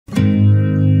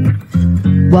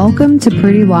Welcome to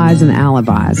Pretty Lies and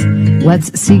Alibis.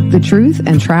 Let's seek the truth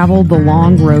and travel the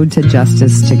long road to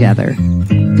justice together.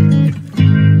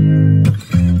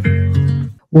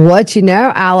 What you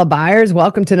know, Alibiers?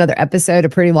 Welcome to another episode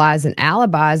of Pretty Lies and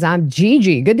Alibis. I'm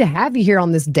Gigi. Good to have you here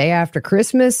on this day after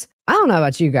Christmas. I don't know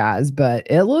about you guys, but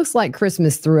it looks like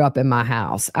Christmas threw up in my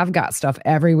house. I've got stuff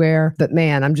everywhere, but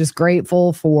man, I'm just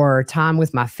grateful for time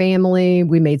with my family.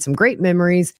 We made some great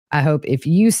memories. I hope if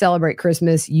you celebrate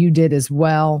Christmas, you did as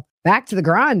well. Back to the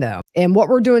grind though. And what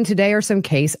we're doing today are some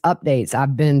case updates.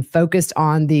 I've been focused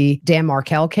on the Dan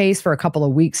Markel case for a couple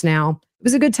of weeks now. It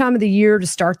was a good time of the year to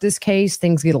start this case.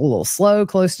 Things get a little slow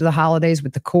close to the holidays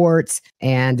with the courts,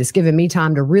 and it's given me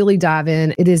time to really dive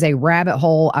in. It is a rabbit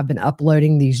hole. I've been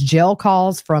uploading these jail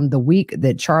calls from the week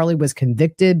that Charlie was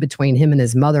convicted between him and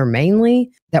his mother mainly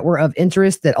that were of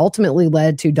interest that ultimately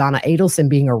led to Donna Adelson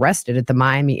being arrested at the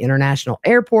Miami International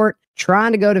Airport,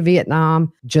 trying to go to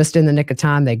Vietnam. Just in the nick of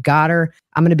time, they got her.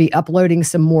 I'm going to be uploading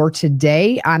some more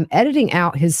today. I'm editing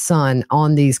out his son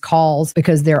on these calls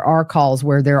because there are calls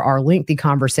where there are lengthy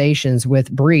conversations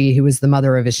with Bree, who is the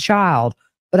mother of his child.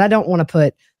 But I don't want to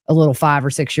put a little 5 or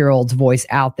 6 year old's voice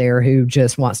out there who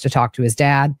just wants to talk to his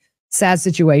dad. Sad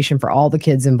situation for all the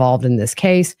kids involved in this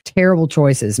case. Terrible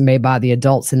choices made by the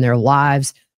adults in their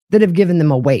lives that have given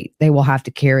them a weight they will have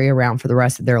to carry around for the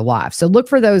rest of their lives. So look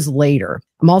for those later.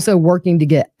 I'm also working to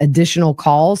get additional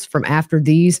calls from after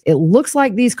these. It looks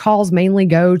like these calls mainly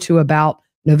go to about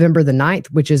November the 9th,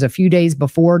 which is a few days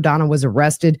before Donna was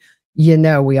arrested. You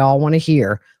know, we all want to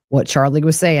hear what Charlie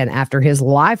was saying after his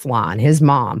lifeline, his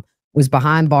mom, was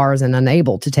behind bars and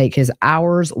unable to take his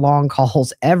hours-long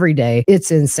calls every day.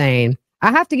 It's insane.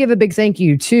 I have to give a big thank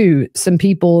you to some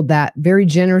people that very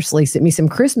generously sent me some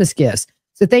Christmas gifts.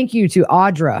 So thank you to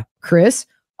Audra, Chris,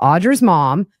 Audra's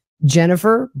mom,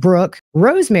 Jennifer, Brooke,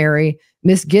 Rosemary,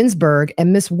 Miss Ginsburg,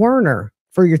 and Miss Werner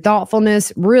for your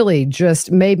thoughtfulness. Really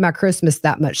just made my Christmas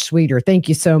that much sweeter. Thank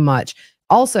you so much.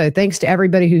 Also, thanks to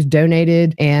everybody who's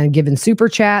donated and given super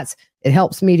chats. It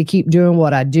helps me to keep doing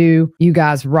what I do. You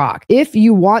guys rock. If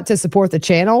you want to support the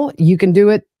channel, you can do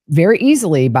it very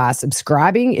easily by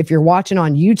subscribing. If you're watching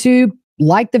on YouTube,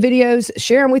 like the videos,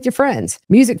 share them with your friends.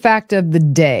 Music fact of the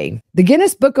day. The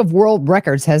Guinness Book of World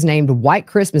Records has named White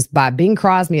Christmas by Bing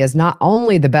Crosby as not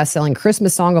only the best-selling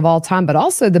Christmas song of all time, but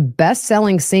also the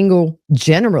best-selling single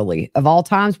generally of all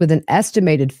times with an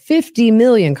estimated 50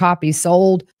 million copies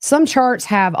sold. Some charts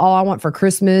have All I Want for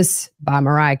Christmas by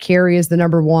Mariah Carey as the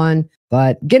 #1.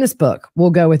 But Guinness Book, we'll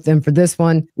go with them for this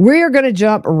one. We're going to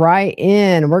jump right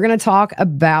in. We're going to talk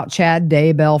about Chad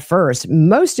Daybell first.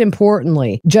 Most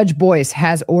importantly, Judge Boyce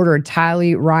has ordered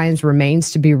Tylee Ryan's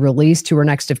remains to be released to her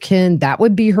next of kin. That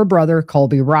would be her brother,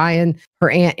 Colby Ryan.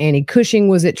 Her aunt, Annie Cushing,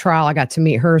 was at trial. I got to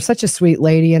meet her. Such a sweet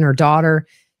lady, and her daughter.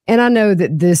 And I know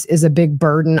that this is a big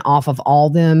burden off of all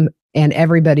them and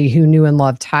everybody who knew and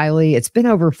loved Tylee. It's been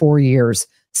over 4 years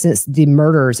since the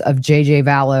murders of J.J.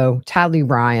 Vallow, Tylee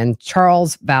Ryan,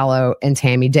 Charles Vallow, and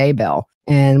Tammy Daybell.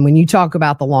 And when you talk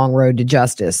about the long road to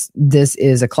justice, this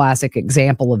is a classic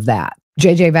example of that.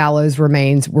 J.J. Vallow's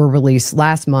remains were released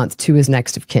last month to his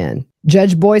next of kin.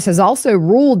 Judge Boyce has also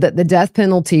ruled that the death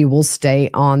penalty will stay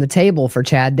on the table for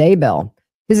Chad Daybell.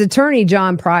 His attorney,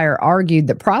 John Pryor, argued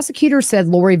that prosecutors said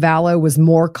Lori Vallow was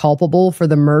more culpable for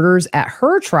the murders at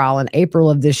her trial in April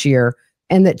of this year,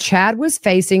 and that Chad was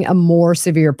facing a more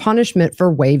severe punishment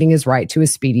for waiving his right to a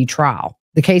speedy trial.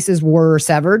 The cases were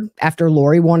severed after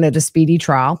Lori wanted a speedy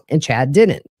trial and Chad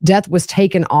didn't. Death was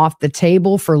taken off the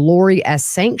table for Lori as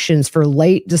sanctions for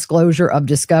late disclosure of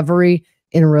discovery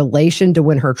in relation to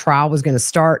when her trial was going to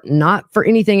start, not for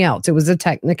anything else. It was a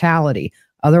technicality.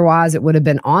 Otherwise, it would have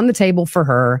been on the table for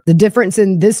her. The difference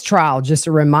in this trial, just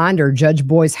a reminder, Judge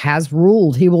Boyce has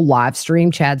ruled he will live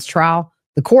stream Chad's trial.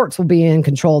 The courts will be in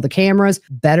control of the cameras.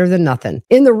 Better than nothing.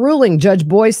 In the ruling, Judge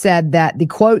Boyce said that the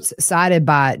quotes cited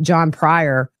by John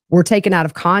Pryor were taken out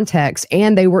of context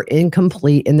and they were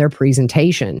incomplete in their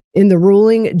presentation. In the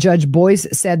ruling, Judge Boyce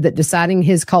said that deciding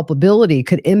his culpability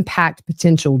could impact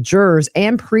potential jurors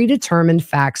and predetermined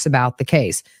facts about the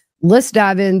case. Let's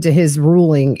dive into his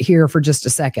ruling here for just a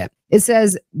second. It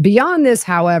says, beyond this,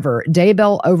 however,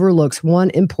 Daybell overlooks one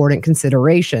important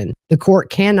consideration. The court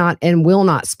cannot and will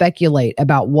not speculate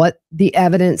about what the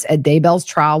evidence at Daybell's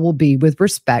trial will be with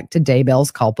respect to Daybell's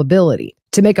culpability.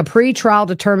 To make a pre-trial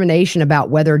determination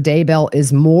about whether Daybell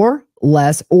is more,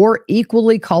 less, or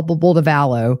equally culpable to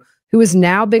Vallow, who has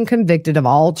now been convicted of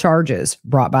all charges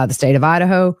brought by the state of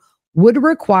Idaho, would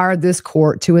require this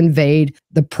court to invade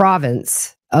the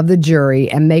province of the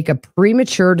jury and make a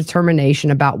premature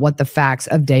determination about what the facts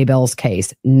of Daybell's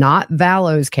case, not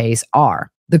Vallow's case,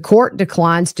 are. The court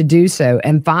declines to do so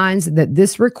and finds that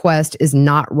this request is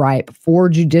not ripe for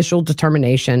judicial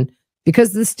determination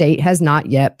because the state has not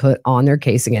yet put on their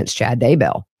case against Chad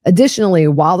Daybell. Additionally,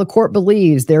 while the court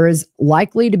believes there is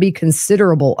likely to be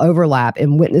considerable overlap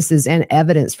in witnesses and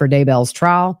evidence for Daybell's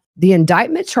trial, the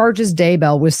indictment charges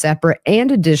Daybell with separate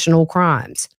and additional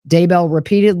crimes. Daybell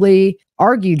repeatedly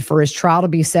argued for his trial to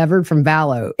be severed from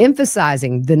Vallow,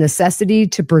 emphasizing the necessity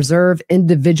to preserve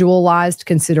individualized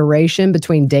consideration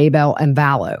between Daybell and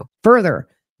Vallow. Further,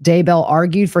 Daybell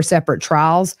argued for separate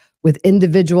trials with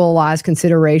individualized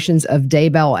considerations of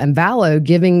Daybell and Vallow,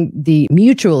 giving the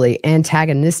mutually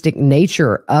antagonistic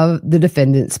nature of the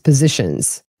defendants'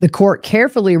 positions. The court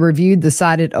carefully reviewed the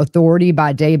cited authority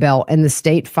by Daybell, and the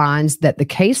state finds that the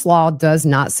case law does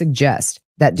not suggest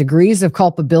that degrees of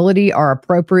culpability are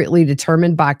appropriately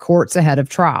determined by courts ahead of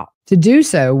trial. To do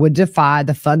so would defy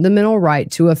the fundamental right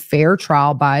to a fair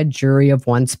trial by a jury of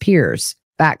one's peers.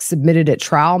 Facts submitted at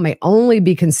trial may only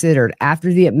be considered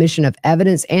after the admission of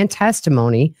evidence and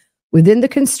testimony within the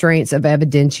constraints of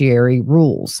evidentiary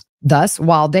rules. Thus,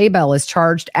 while Daybell is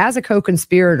charged as a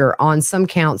co-conspirator on some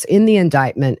counts in the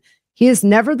indictment, he is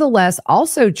nevertheless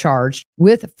also charged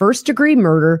with first-degree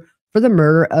murder for the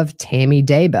murder of Tammy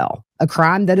Daybell, a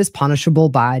crime that is punishable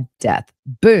by death.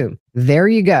 Boom. There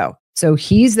you go. So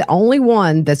he's the only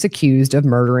one that's accused of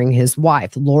murdering his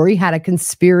wife. Lori had a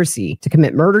conspiracy to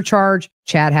commit murder charge.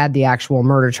 Chad had the actual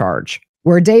murder charge.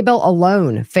 Where Daybell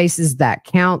alone faces that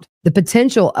count, the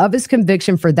potential of his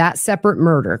conviction for that separate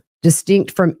murder,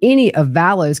 distinct from any of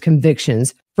Vallow's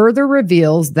convictions, further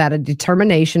reveals that a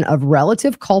determination of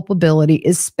relative culpability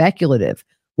is speculative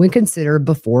when considered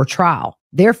before trial.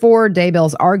 Therefore,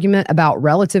 Daybell's argument about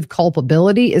relative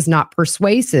culpability is not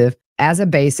persuasive as a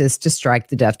basis to strike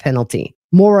the death penalty.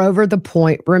 Moreover, the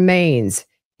point remains,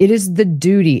 it is the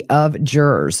duty of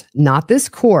jurors, not this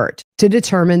court, to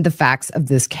determine the facts of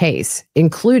this case,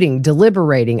 including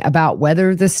deliberating about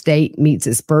whether the state meets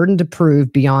its burden to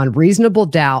prove beyond reasonable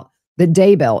doubt that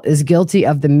Daybell is guilty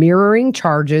of the mirroring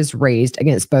charges raised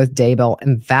against both Daybell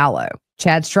and Vallow.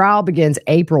 Chad's trial begins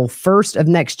April 1st of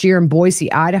next year in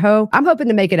Boise, Idaho. I'm hoping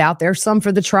to make it out there, some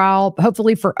for the trial,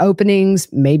 hopefully for openings,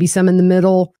 maybe some in the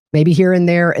middle, maybe here and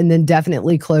there, and then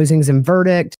definitely closings and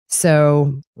verdict.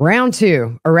 So round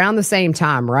two, around the same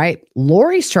time, right?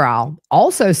 Lori's trial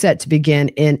also set to begin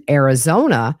in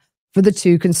Arizona for the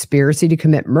two conspiracy to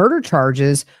commit murder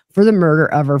charges for the murder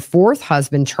of her fourth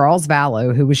husband, Charles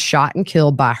Vallow, who was shot and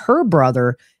killed by her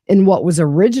brother in what was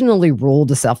originally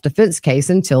ruled a self-defense case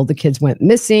until the kids went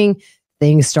missing.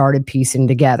 Things started piecing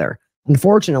together.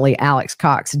 Unfortunately, Alex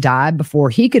Cox died before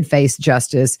he could face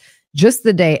justice just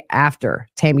the day after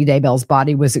Tammy Daybell's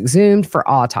body was exhumed for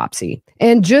autopsy.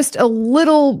 And just a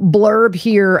little blurb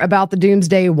here about the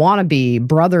Doomsday wannabe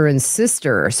brother and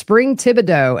sister, Spring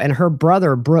Thibaudeau and her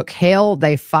brother, Brook Hale,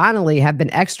 they finally have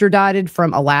been extradited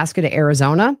from Alaska to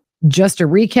Arizona. Just a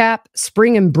recap,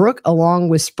 Spring and Brook, along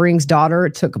with Spring's daughter,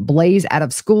 took Blaze out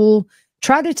of school,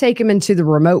 tried to take him into the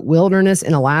remote wilderness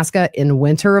in Alaska in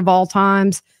winter of all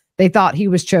times. They thought he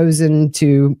was chosen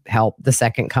to help the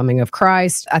second coming of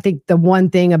Christ. I think the one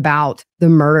thing about the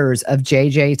murders of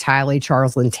JJ, Tylee,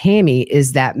 Charles, and Tammy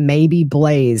is that maybe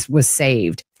Blaze was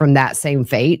saved from that same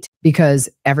fate because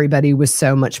everybody was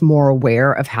so much more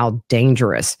aware of how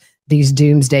dangerous these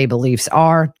doomsday beliefs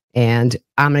are. And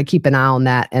I'm going to keep an eye on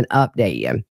that and update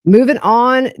you. Moving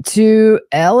on to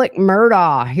Alec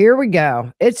Murdaugh. Here we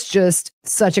go. It's just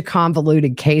such a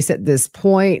convoluted case at this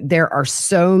point. There are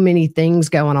so many things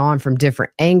going on from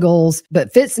different angles.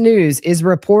 But Fitz News is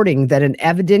reporting that an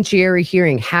evidentiary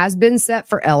hearing has been set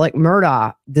for Alec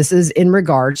Murdaugh. This is in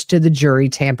regards to the jury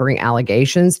tampering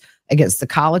allegations against the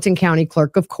Colleton County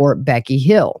Clerk of Court, Becky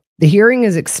Hill. The hearing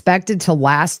is expected to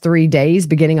last 3 days,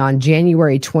 beginning on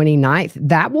January 29th.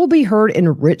 That will be heard in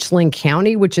Richland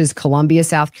County, which is Columbia,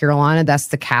 South Carolina. That's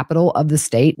the capital of the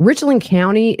state. Richland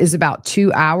County is about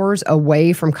 2 hours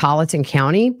away from Colleton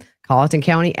County. Colleton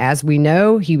County, as we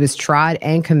know, he was tried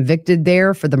and convicted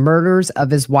there for the murders of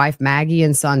his wife, Maggie,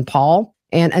 and son, Paul.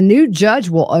 And a new judge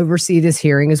will oversee this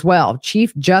hearing as well.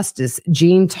 Chief Justice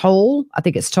Jean Toll, I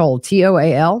think it's Toll,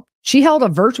 T-O-A-L. She held a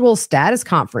virtual status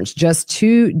conference just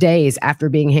 2 days after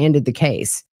being handed the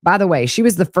case. By the way, she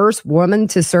was the first woman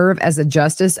to serve as a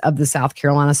justice of the South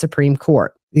Carolina Supreme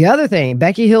Court. The other thing,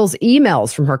 Becky Hill's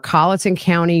emails from her Colleton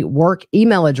County work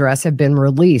email address have been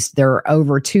released. There are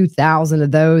over 2,000 of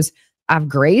those. I've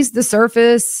grazed the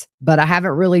surface, but I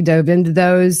haven't really dove into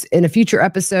those. In a future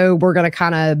episode, we're going to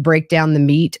kind of break down the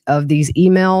meat of these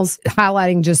emails,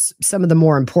 highlighting just some of the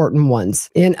more important ones.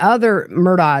 In other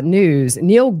Murdaugh news,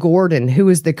 Neil Gordon, who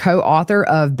is the co-author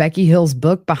of Becky Hill's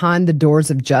book, Behind the Doors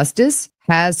of Justice,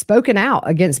 has spoken out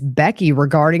against Becky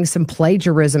regarding some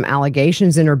plagiarism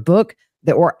allegations in her book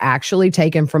that were actually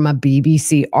taken from a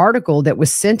BBC article that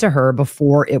was sent to her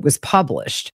before it was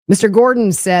published. Mr.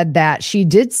 Gordon said that she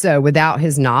did so without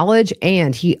his knowledge,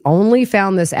 and he only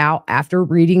found this out after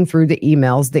reading through the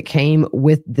emails that came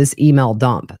with this email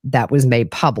dump that was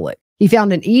made public. He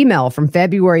found an email from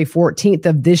February 14th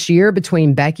of this year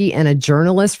between Becky and a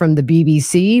journalist from the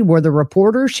BBC where the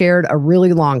reporter shared a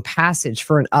really long passage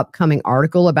for an upcoming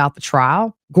article about the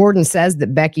trial. Gordon says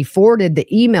that Becky forwarded the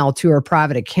email to her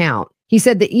private account. He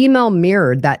said the email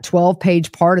mirrored that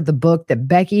 12-page part of the book that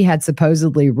Becky had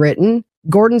supposedly written.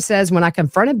 Gordon says, when I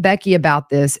confronted Becky about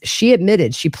this, she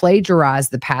admitted she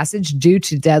plagiarized the passage due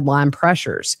to deadline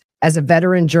pressures. As a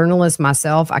veteran journalist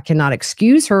myself, I cannot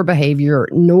excuse her behavior,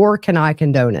 nor can I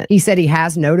condone it. He said he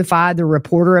has notified the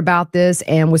reporter about this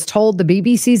and was told the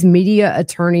BBC's media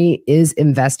attorney is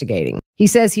investigating. He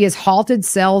says he has halted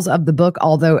sales of the book,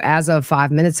 although as of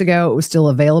 5 minutes ago, it was still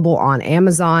available on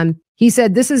Amazon. He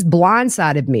said, this has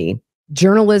blindsided me.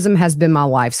 Journalism has been my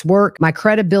life's work. My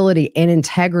credibility and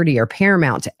integrity are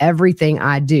paramount to everything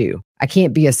I do. I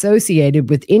can't be associated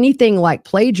with anything like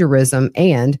plagiarism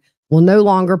and will no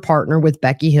longer partner with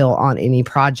Becky Hill on any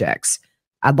projects.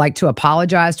 I'd like to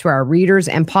apologize to our readers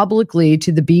and publicly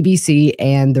to the BBC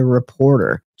and the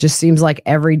reporter. Just seems like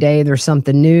every day there's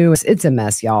something new. It's a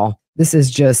mess, y'all. This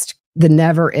is just the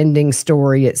never-ending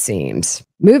story, it seems.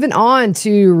 Moving on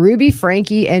to Ruby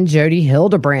Franke and Jodi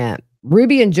Hildebrandt.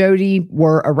 Ruby and Jodi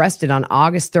were arrested on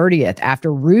August 30th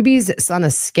after Ruby's son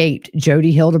escaped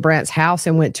Jodi Hildebrandt's house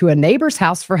and went to a neighbor's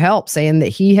house for help, saying that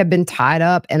he had been tied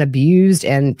up and abused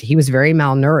and he was very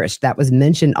malnourished. That was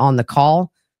mentioned on the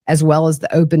call, as well as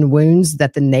the open wounds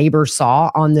that the neighbor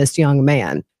saw on this young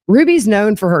man. Ruby's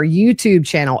known for her YouTube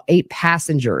channel, 8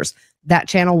 Passengers. That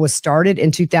channel was started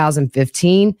in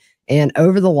 2015. And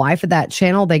over the life of that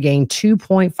channel, they gained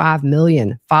 2.5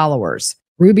 million followers.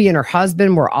 Ruby and her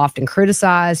husband were often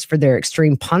criticized for their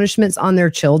extreme punishments on their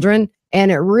children. And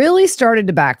it really started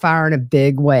to backfire in a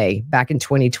big way back in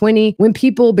 2020 when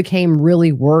people became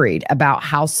really worried about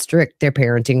how strict their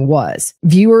parenting was.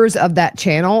 Viewers of that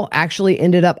channel actually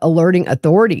ended up alerting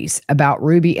authorities about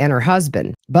Ruby and her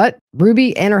husband. But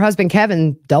Ruby and her husband,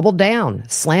 Kevin, doubled down,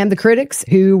 slammed the critics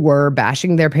who were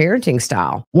bashing their parenting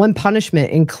style. One punishment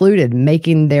included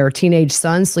making their teenage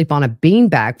son sleep on a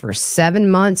beanbag for 7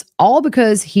 months, all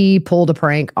because he pulled a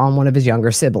prank on one of his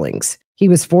younger siblings. He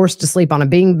was forced to sleep on a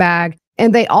beanbag,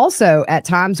 and they also at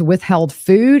times withheld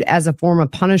food as a form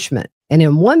of punishment. And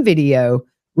in one video,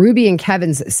 Ruby and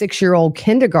Kevin's 6-year-old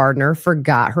kindergartner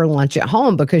forgot her lunch at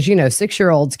home because,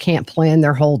 6-year-olds can't plan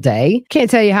their whole day. Can't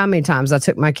tell you how many times I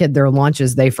took my kid their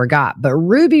lunches they forgot, but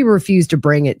Ruby refused to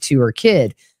bring it to her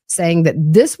kid, saying that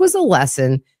this was a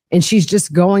lesson and she's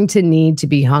just going to need to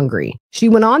be hungry. She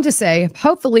went on to say,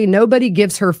 hopefully nobody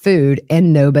gives her food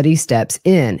and nobody steps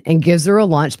in and gives her a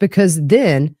lunch because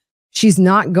then she's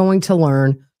not going to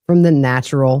learn from the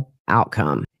natural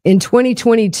outcome. In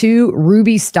 2022,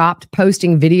 Ruby stopped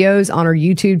posting videos on her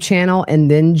YouTube channel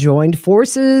and then joined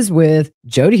forces with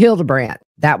Jodi Hildebrandt.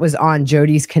 That was on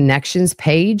Jodi's Connections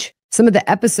page. Some of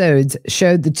the episodes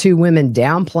showed the two women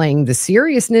downplaying the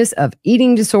seriousness of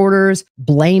eating disorders,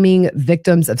 blaming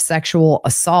victims of sexual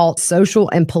assault, social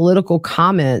and political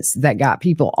comments that got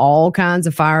people all kinds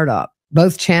of fired up.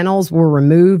 Both channels were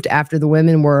removed after the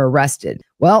women were arrested.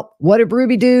 Well, what did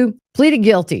Ruby do? Pleaded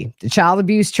guilty to child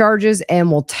abuse charges and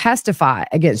will testify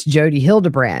against Jodi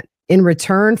Hildebrandt. In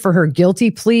return for her guilty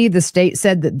plea, the state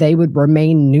said that they would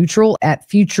remain neutral at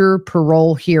future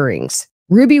parole hearings.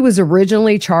 Ruby was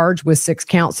originally charged with 6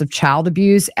 counts of child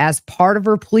abuse. As part of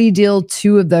her plea deal,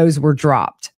 2 of those were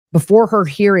dropped. Before her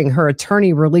hearing, her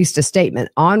attorney released a statement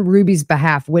on Ruby's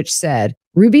behalf, which said,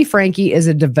 Ruby Franke is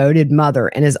a devoted mother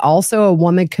and is also a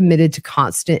woman committed to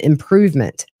constant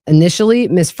improvement. Initially,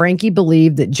 Ms. Franke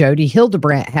believed that Jodi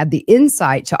Hildebrandt had the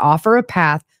insight to offer a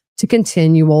path to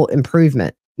continual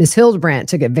improvement. Ms. Hildebrandt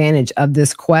took advantage of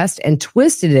this quest and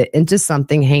twisted it into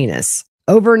something heinous.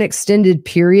 Over an extended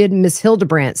period, Ms.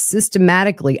 Hildebrandt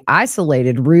systematically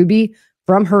isolated Ruby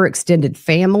from her extended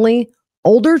family,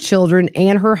 older children,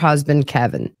 and her husband,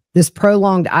 Kevin. This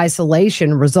prolonged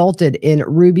isolation resulted in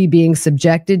Ruby being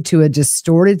subjected to a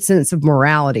distorted sense of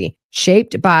morality,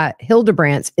 shaped by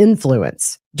Hildebrandt's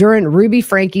influence. During Ruby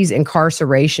Franke's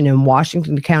incarceration in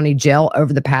Washington County Jail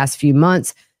over the past few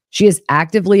months, She is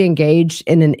actively engaged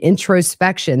in an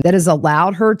introspection that has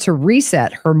allowed her to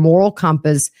reset her moral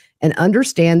compass and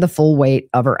understand the full weight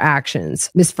of her actions.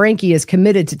 Miss Franke is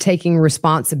committed to taking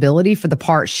responsibility for the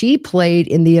part she played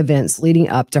in the events leading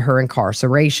up to her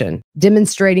incarceration.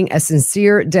 Demonstrating a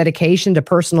sincere dedication to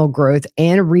personal growth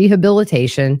and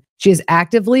rehabilitation, she has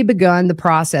actively begun the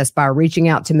process by reaching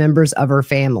out to members of her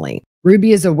family.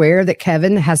 Ruby is aware that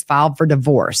Kevin has filed for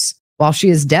divorce. While she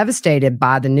is devastated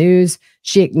by the news,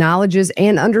 she acknowledges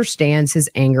and understands his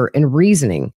anger and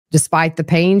reasoning. Despite the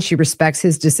pain, she respects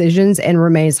his decisions and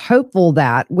remains hopeful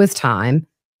that, with time,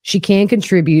 she can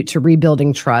contribute to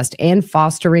rebuilding trust and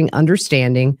fostering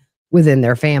understanding within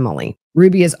their family.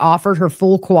 Ruby has offered her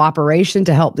full cooperation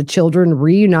to help the children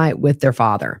reunite with their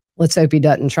father. Let's hope he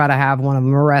doesn't try to have one of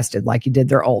them arrested like he did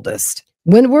their oldest.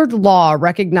 Windward Law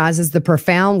recognizes the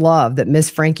profound love that Miss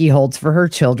Franke holds for her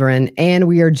children, and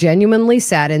we are genuinely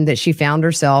saddened that she found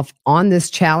herself on this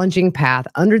challenging path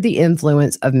under the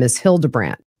influence of Miss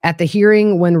Hildebrandt. At the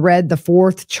hearing, when read the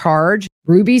fourth charge,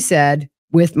 Ruby said,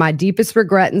 "With my deepest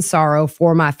regret and sorrow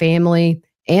for my family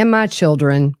and my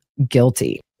children,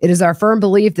 guilty." It is our firm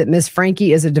belief that Miss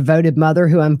Franke is a devoted mother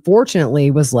who unfortunately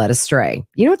was led astray.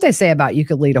 You know what they say about you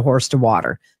could lead a horse to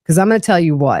water? Because I'm going to tell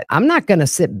you what, I'm not going to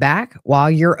sit back while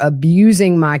you're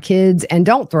abusing my kids, and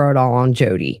don't throw it all on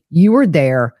Jody. You were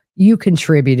there. You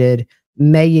contributed.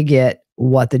 May you get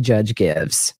what the judge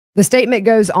gives. The statement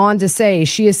goes on to say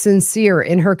she is sincere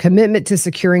in her commitment to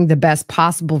securing the best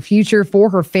possible future for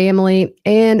her family,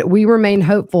 and we remain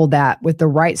hopeful that with the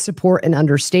right support and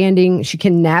understanding, she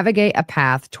can navigate a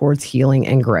path towards healing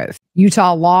and growth.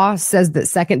 Utah law says that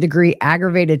second-degree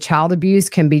aggravated child abuse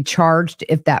can be charged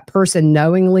if that person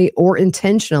knowingly or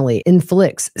intentionally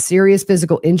inflicts serious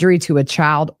physical injury to a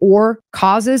child or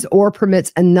causes or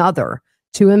permits another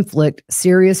to inflict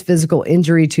serious physical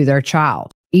injury to their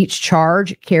child. Each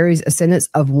charge carries a sentence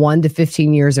of 1 to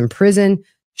 15 years in prison.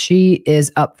 She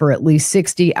is up for at least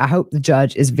 60. I hope the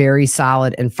judge is very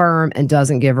solid and firm and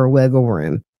doesn't give her wiggle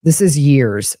room. This is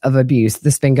years of abuse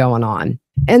that's been going on.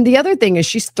 And the other thing is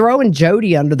she's throwing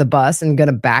Jody under the bus and going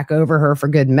to back over her for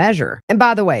good measure. And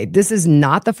by the way, this is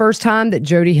not the first time that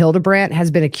Jody Hildebrandt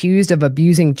has been accused of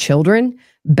abusing children.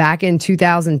 Back in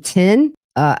 2010,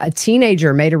 a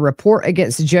teenager made a report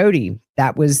against Jody.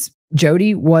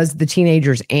 Jody was the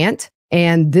teenager's aunt,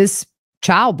 and this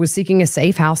child was seeking a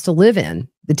safe house to live in.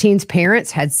 The teen's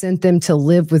parents had sent them to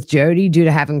live with Jody due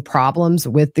to having problems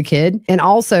with the kid, and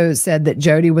also said that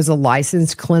Jody was a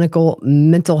licensed clinical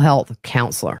mental health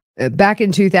counselor. Back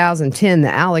in 2010,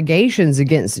 the allegations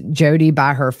against Jody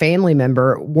by her family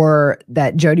member were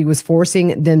that Jody was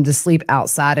forcing them to sleep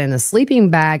outside in a sleeping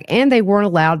bag, and they weren't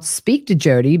allowed to speak to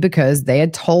Jody because they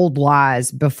had told lies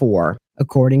before,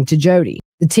 according to Jody.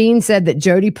 The teen said that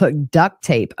Jody put duct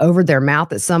tape over their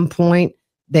mouth at some point.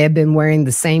 They had been wearing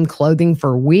the same clothing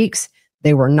for weeks.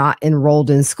 They were not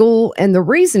enrolled in school. And the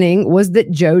reasoning was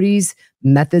that Jody's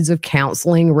methods of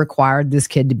counseling required this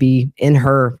kid to be in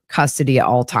her custody at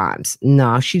all times.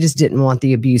 No, she just didn't want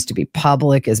the abuse to be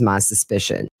public, is my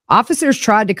suspicion. Officers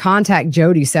tried to contact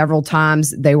Jody several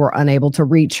times. They were unable to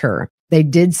reach her. They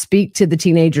did speak to the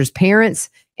teenager's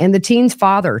parents, and the teen's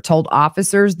father told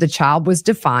officers the child was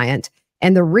defiant.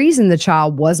 And the reason the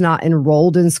child was not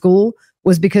enrolled in school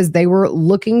was because they were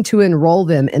looking to enroll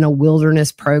them in a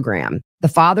wilderness program. The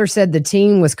father said the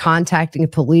teen was contacting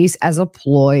police as a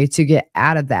ploy to get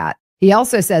out of that. He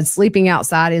also said sleeping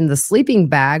outside in the sleeping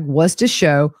bag was to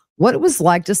show what it was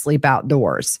like to sleep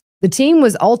outdoors. The teen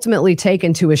was ultimately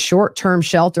taken to a short-term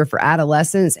shelter for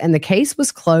adolescents, and the case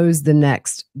was closed the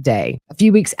next day. A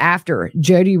few weeks after,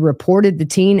 Jody reported the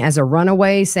teen as a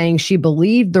runaway, saying she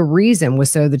believed the reason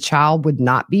was so the child would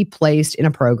not be placed in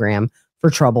a program for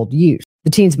troubled youth.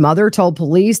 The teen's mother told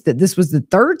police that this was the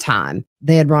third time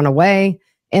they had run away,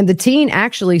 and the teen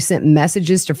actually sent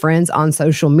messages to friends on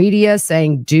social media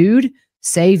saying, "Dude,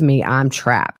 save me, I'm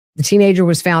trapped." The teenager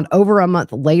was found over a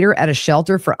month later at a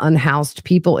shelter for unhoused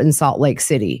people in Salt Lake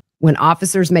City. When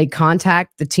officers made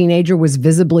contact, the teenager was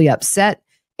visibly upset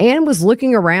and was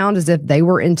looking around as if they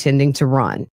were intending to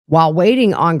run. While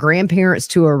waiting on grandparents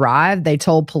to arrive, they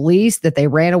told police that they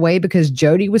ran away because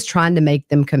Jody was trying to make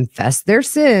them confess their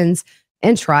sins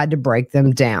and tried to break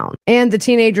them down. And the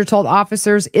teenager told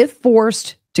officers if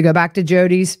forced to go back to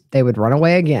Jody's, they would run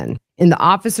away again. In the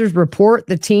officer's report,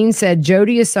 the teen said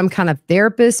Jody is some kind of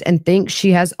therapist and thinks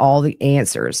she has all the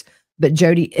answers. But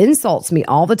Jody insults me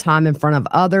all the time in front of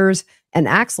others and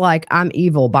acts like I'm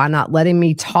evil by not letting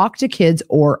me talk to kids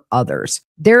or others.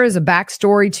 There is a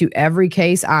backstory to every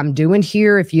case I'm doing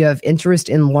here if you have interest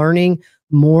in learning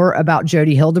more about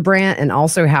Jody Hildebrandt and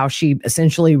also how she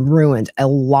essentially ruined a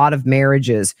lot of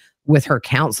marriages with her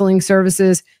counseling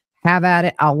services, have at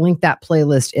it. I'll link that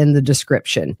playlist in the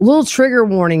description. A little trigger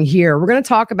warning here. We're going to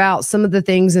talk about some of the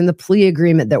things in the plea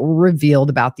agreement that were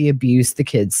revealed about the abuse the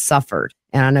kids suffered.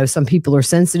 And I know some people are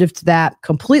sensitive to that,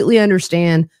 completely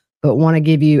understand, but want to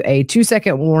give you a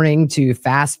 2-second warning to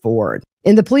fast forward.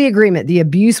 In the plea agreement, the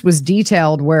abuse was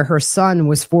detailed where her son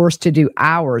was forced to do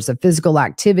hours of physical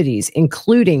activities,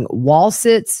 including wall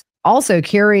sits, also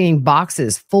carrying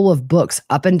boxes full of books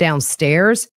up and down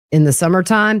stairs. In the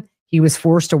summertime, he was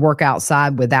forced to work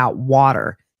outside without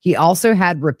water. He also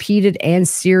had repeated and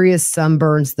serious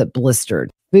sunburns that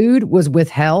blistered. Food was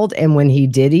withheld, and when he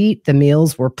did eat, the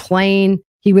meals were plain.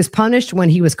 He was punished when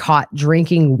he was caught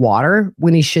drinking water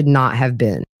when he should not have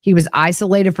been. He was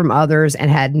isolated from others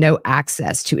and had no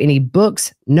access to any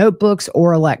books, notebooks,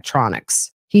 or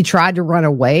electronics. He tried to run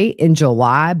away in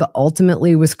July, but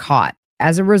ultimately was caught.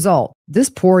 As a result, this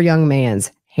poor young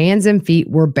man's hands and feet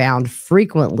were bound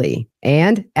frequently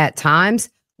and, at times,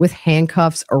 with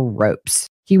handcuffs or ropes.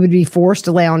 He would be forced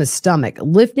to lay on his stomach,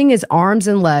 lifting his arms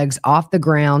and legs off the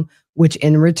ground, which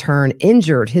in return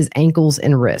injured his ankles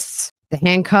and wrists. The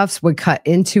handcuffs would cut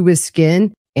into his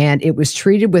skin, and it was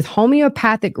treated with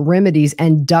homeopathic remedies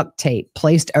and duct tape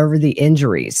placed over the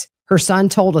injuries. Her son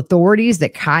told authorities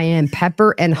that cayenne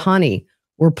pepper and honey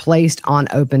were placed on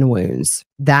open wounds.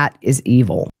 That is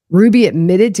evil. Ruby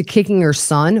admitted to kicking her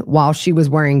son while she was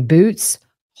wearing boots,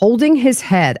 holding his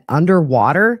head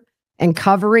underwater, and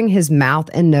covering his mouth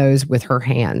and nose with her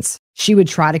hands. She would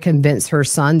try to convince her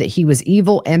son that he was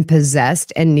evil and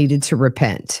possessed and needed to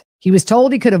repent. He was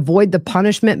told he could avoid the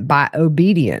punishment by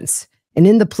obedience. And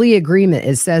in the plea agreement,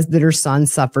 it says that her son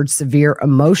suffered severe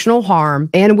emotional harm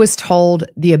and was told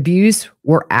the abuse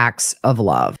were acts of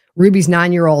love. Ruby's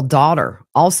 9-year-old daughter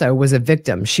also was a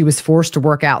victim. She was forced to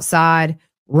work outside,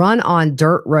 run on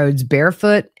dirt roads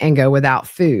barefoot, and go without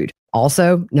food.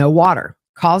 Also, no water,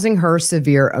 causing her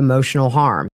severe emotional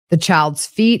harm. The child's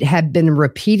feet had been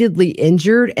repeatedly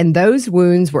injured, and those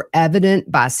wounds were evident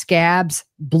by scabs,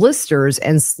 blisters,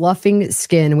 and sloughing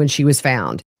skin when she was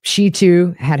found. She,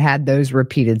 too, had had those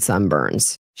repeated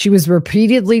sunburns. She was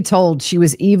repeatedly told she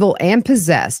was evil and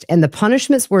possessed, and the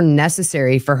punishments were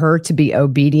necessary for her to be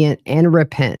obedient and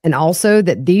repent, and also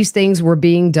that these things were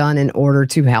being done in order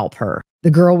to help her.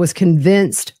 The girl was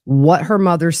convinced what her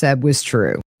mother said was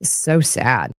true. It's so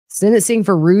sad. Sentencing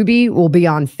for Ruby will be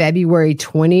on February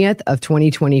 20th of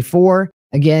 2024.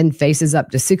 Again, faces up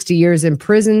to 60 years in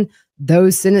prison.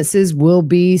 Those sentences will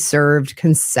be served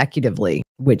consecutively,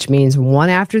 which means one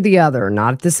after the other,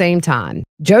 not at the same time.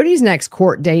 Jody's next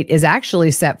court date is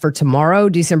actually set for tomorrow,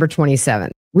 December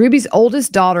 27th. Ruby's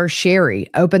oldest daughter, Sherry,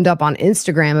 opened up on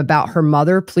Instagram about her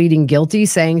mother pleading guilty,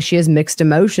 saying she has mixed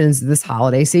emotions this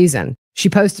holiday season. She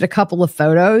posted a couple of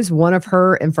photos, one of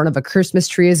her in front of a Christmas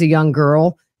tree as a young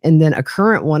girl, and then a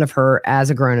current one of her as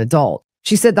a grown adult.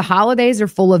 She said, "The holidays are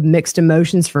full of mixed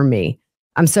emotions for me.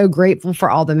 I'm so grateful for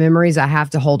all the memories I have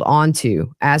to hold on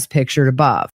to, as pictured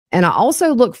above. And I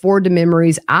also look forward to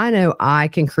memories I know I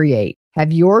can create.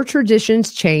 Have your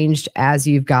traditions changed as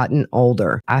you've gotten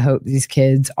older?" I hope these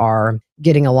kids are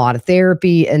getting a lot of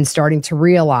therapy and starting to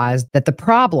realize that the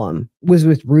problem was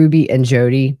with Ruby and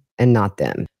Jody and not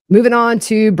them. Moving on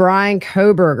to Bryan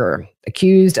Kohberger,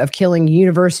 accused of killing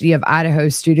University of Idaho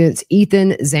students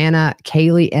Ethan, Xana,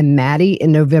 Kaylee, and Maddie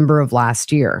in November of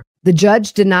last year. The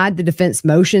judge denied the defense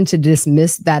motion to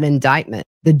dismiss that indictment.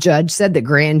 The judge said that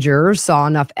grand jurors saw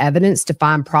enough evidence to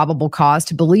find probable cause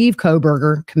to believe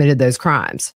Kohberger committed those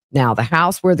crimes. Now, the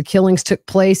house where the killings took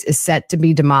place is set to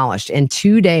be demolished in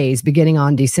 2 days, beginning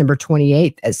on December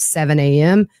 28th at 7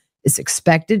 a.m. It's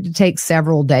expected to take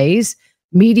several days.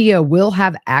 Media will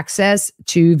have access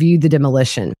to view the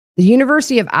demolition. The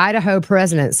University of Idaho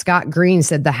president, Scott Green,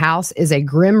 said the house is a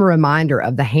grim reminder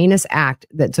of the heinous act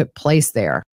that took place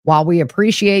there. While we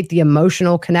appreciate the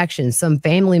emotional connection some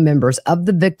family members of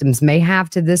the victims may have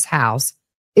to this house,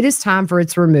 it is time for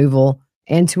its removal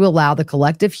and to allow the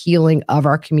collective healing of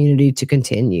our community to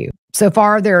continue. So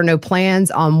far, there are no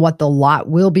plans on what the lot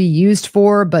will be used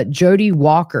for, but Jody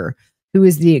Walker, who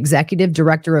is the executive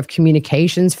director of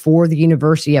communications for the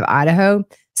University of Idaho,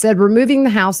 said removing the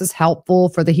house is helpful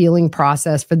for the healing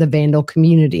process for the Vandal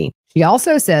community. She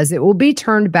also says it will be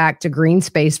turned back to green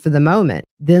space for the moment.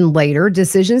 Then later,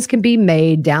 decisions can be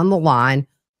made down the line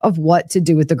of what to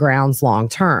do with the grounds long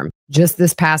term. Just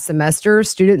this past semester,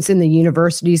 students in the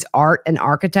university's art and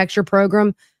architecture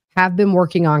program have been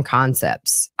working on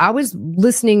concepts. I was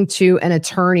listening to an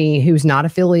attorney who's not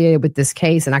affiliated with this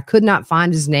case, and I could not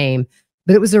find his name,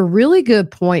 but it was a really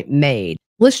good point made.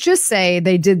 Let's just say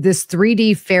they did this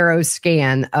 3D Pharaoh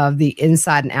scan of the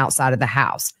inside and outside of the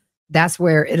house. That's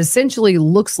where it essentially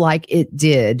looks like it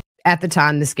did at the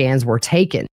time the scans were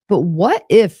taken. But what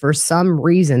if for some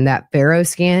reason that Pharaoh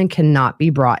scan cannot be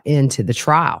brought into the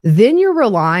trial? Then you're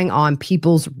relying on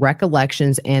people's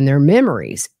recollections and their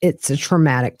memories. It's a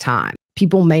traumatic time.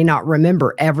 People may not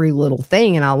remember every little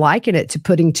thing, and I liken it to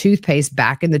putting toothpaste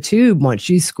back in the tube once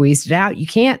you squeezed it out. You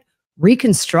can't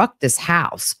reconstruct this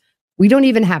house. We don't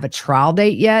even have a trial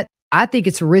date yet. I think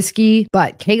it's risky,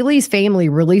 but Kaylee's family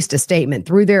released a statement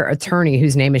through their attorney,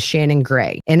 whose name is Shannon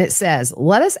Gray, and it says,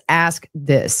 let us ask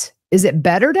this. Is it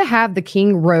better to have the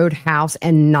King Road house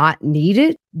and not need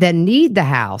it than need the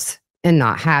house and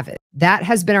not have it? That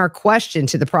has been our question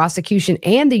to the prosecution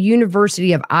and the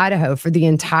University of Idaho for the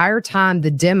entire time the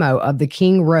demo of the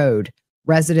King Road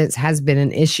residence has been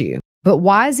an issue. But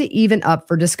why is it even up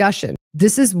for discussion?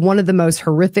 This is one of the most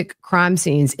horrific crime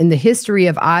scenes in the history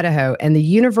of Idaho, and the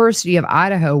University of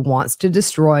Idaho wants to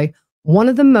destroy one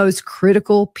of the most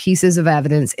critical pieces of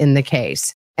evidence in the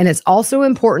case. And it's also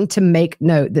important to make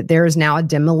note that there is now a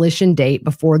demolition date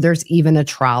before there's even a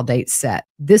trial date set.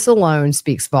 This alone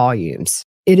speaks volumes.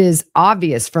 It is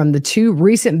obvious from the 2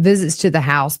 recent visits to the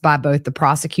house by both the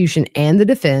prosecution and the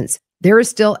defense, there is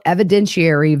still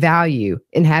evidentiary value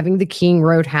in having the King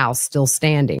Road house still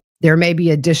standing. There may be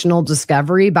additional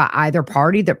discovery by either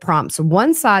party that prompts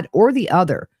one side or the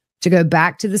other to go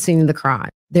back to the scene of the crime.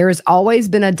 There has always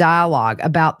been a dialogue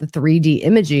about the 3D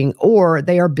imaging, or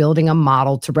they are building a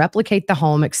model to replicate the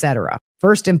home, etc.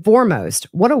 First and foremost,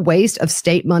 what a waste of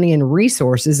state money and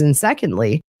resources. And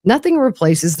secondly, nothing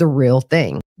replaces the real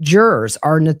thing. Jurors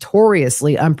are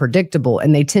notoriously unpredictable,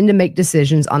 and they tend to make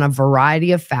decisions on a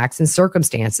variety of facts and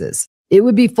circumstances. It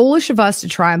would be foolish of us to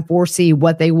try and foresee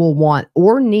what they will want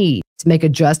or need to make a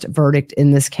just verdict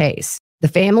in this case. The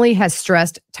family has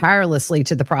stressed tirelessly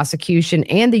to the prosecution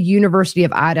and the University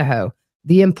of Idaho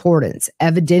the importance,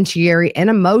 evidentiary and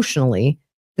emotionally,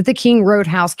 that the King Road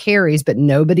house carries, but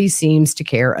nobody seems to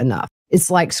care enough. It's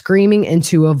like screaming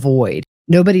into a void.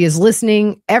 Nobody is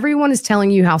listening. Everyone is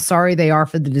telling you how sorry they are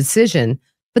for the decision,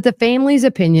 but the family's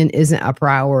opinion isn't a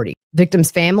priority.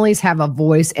 Victims' families have a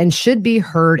voice and should be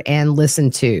heard and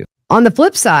listened to. On the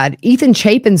flip side, Ethan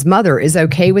Chapin's mother is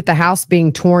okay with the house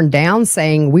being torn down,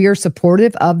 saying, we are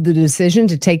supportive of the decision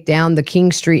to take down the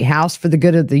King Street house for the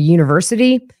good of the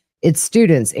university, its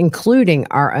students, including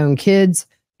our own kids,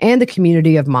 and the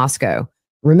community of Moscow.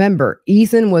 Remember,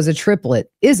 Ethan is a triplet.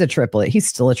 He's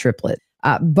still a triplet.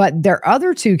 But their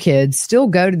other 2 kids still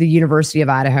go to the University of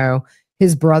Idaho.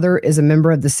 His brother is a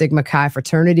member of the Sigma Chi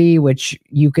fraternity, which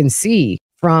you can see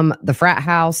from the frat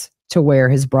house to where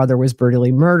his brother was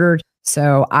brutally murdered.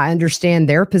 So I understand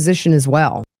their position as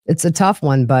well. It's a tough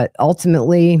one, but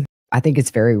ultimately, I think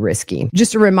it's very risky.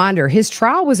 Just a reminder, his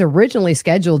trial was originally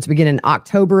scheduled to begin in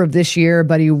October of this year,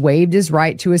 but he waived his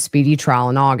right to a speedy trial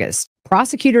in August.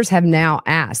 Prosecutors have now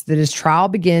asked that his trial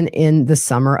begin in the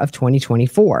summer of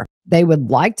 2024. They would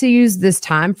like to use this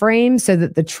time frame so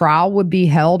that the trial would be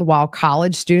held while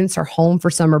college students are home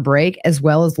for summer break, as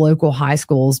well as local high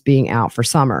schools being out for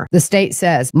summer. The state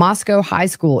says Moscow High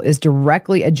School is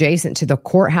directly adjacent to the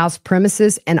courthouse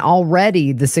premises, and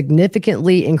already the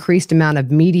significantly increased amount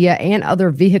of media and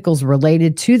other vehicles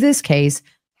related to this case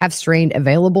have strained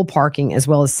available parking as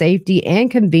well as safety and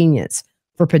convenience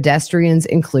for pedestrians,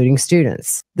 including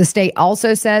students. The state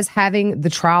also says having the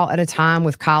trial at a time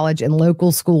with college and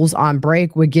local schools on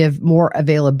break would give more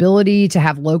availability to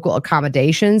have local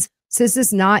accommodations, since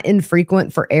it's not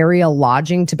infrequent for area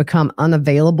lodging to become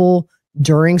unavailable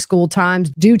during school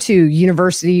times due to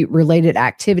university-related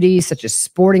activities such as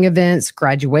sporting events,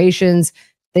 graduations,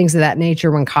 things of that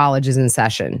nature when college is in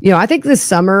session. You know, I think this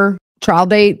summer trial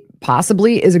date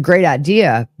possibly is a great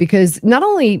idea, because not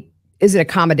only is it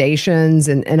accommodations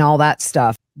and all that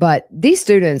stuff, but these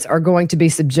students are going to be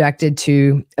subjected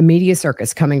to a media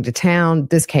circus coming to town.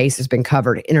 This case has been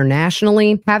covered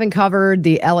internationally, having covered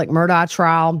the Alec Murdaugh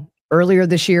trial earlier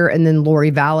this year and then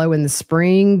Lori Vallow in the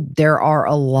spring. There are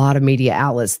a lot of media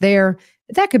outlets there.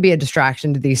 That could be a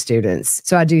distraction to these students.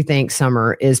 So I do think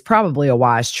summer is probably a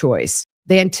wise choice.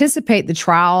 They anticipate the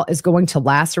trial is going to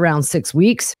last around 6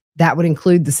 weeks. That would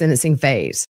include the sentencing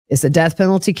phase. It's a death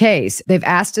penalty case. They've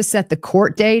asked to set the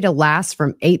court day to last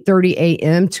from 8:30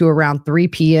 a.m. to around 3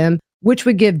 p.m., which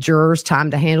would give jurors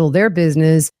time to handle their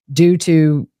business due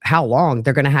to how long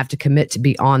they're going to have to commit to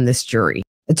be on this jury.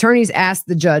 Attorneys asked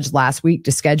the judge last week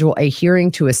to schedule a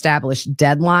hearing to establish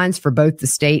deadlines for both the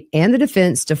state and the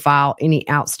defense to file any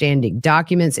outstanding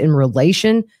documents in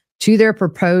relation to their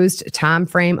proposed time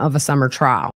frame of a summer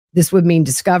trial. This would mean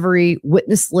discovery,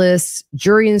 witness lists,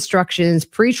 jury instructions,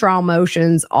 pretrial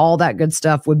motions, all that good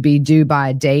stuff would be due by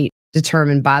a date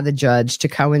determined by the judge to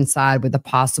coincide with a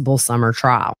possible summer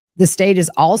trial. The state is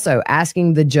also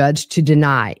asking the judge to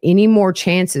deny any more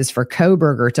chances for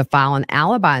Kohberger to file an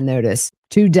alibi notice.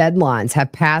 2 deadlines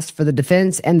have passed for the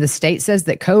defense, and the state says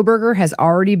that Kohberger has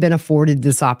already been afforded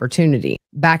this opportunity.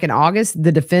 Back in August,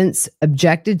 the defense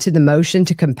objected to the motion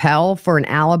to compel for an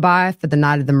alibi for the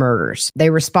night of the murders. They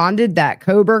responded that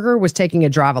Kohberger was taking a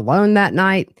drive alone that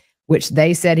night, which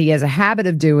they said he has a habit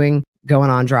of doing, going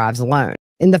on drives alone.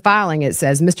 In the filing, it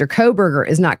says Mr. Kohberger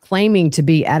is not claiming to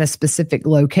be at a specific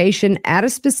location at a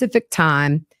specific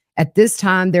time. At this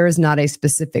time, there is not a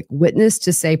specific witness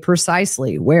to say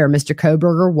precisely where Mr.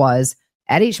 Kohberger was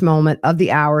at each moment of the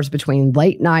hours between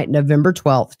late night November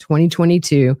 12th,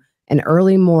 2022 and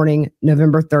early morning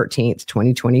November 13th,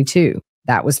 2022.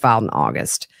 That was filed in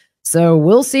August. So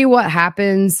we'll see what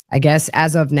happens. I guess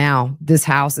as of now, this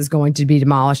house is going to be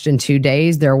demolished in 2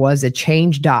 days. There was a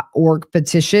change.org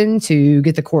petition to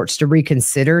get the courts to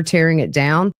reconsider tearing it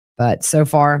down, but so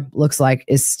far looks like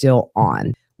it's still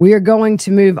on. We are going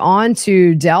to move on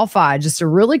to Delphi. Just a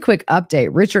really quick update.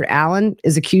 Richard Allen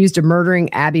is accused of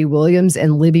murdering Abby Williams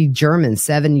and Libby German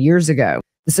 7 years ago.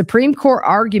 The Supreme Court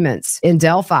arguments in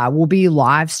Delphi will be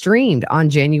live streamed on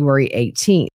January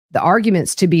 18th. The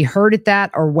arguments to be heard at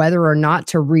that are whether or not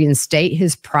to reinstate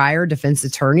his prior defense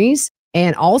attorneys,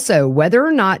 and also whether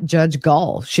or not Judge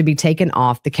Gull should be taken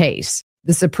off the case.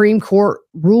 The Supreme Court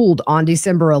ruled on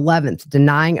December 11th,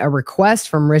 denying a request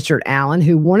from Richard Allen,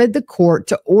 who wanted the court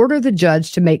to order the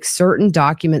judge to make certain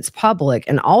documents public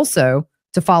and also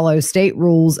to follow state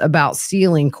rules about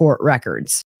sealing court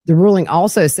records. The ruling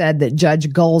also said that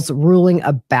Judge Gull's ruling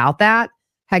about that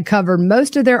had covered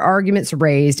most of their arguments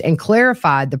raised and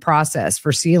clarified the process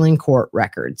for sealing court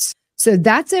records. So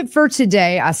that's it for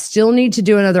today. I still need to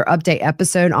do another update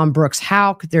episode on Brooks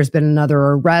Houck. There's been another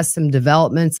arrest, some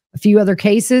developments, a few other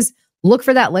cases. Look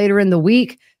for that later in the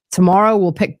week. Tomorrow,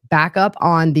 we'll pick back up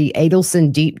on the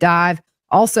Adelson deep dive.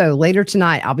 Also, later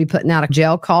tonight, I'll be putting out a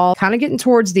jail call, kind of getting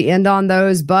towards the end on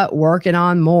those, but working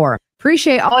on more.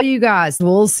 Appreciate all you guys.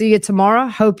 We'll see you tomorrow.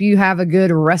 Hope you have a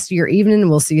good rest of your evening, and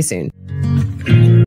we'll see you soon.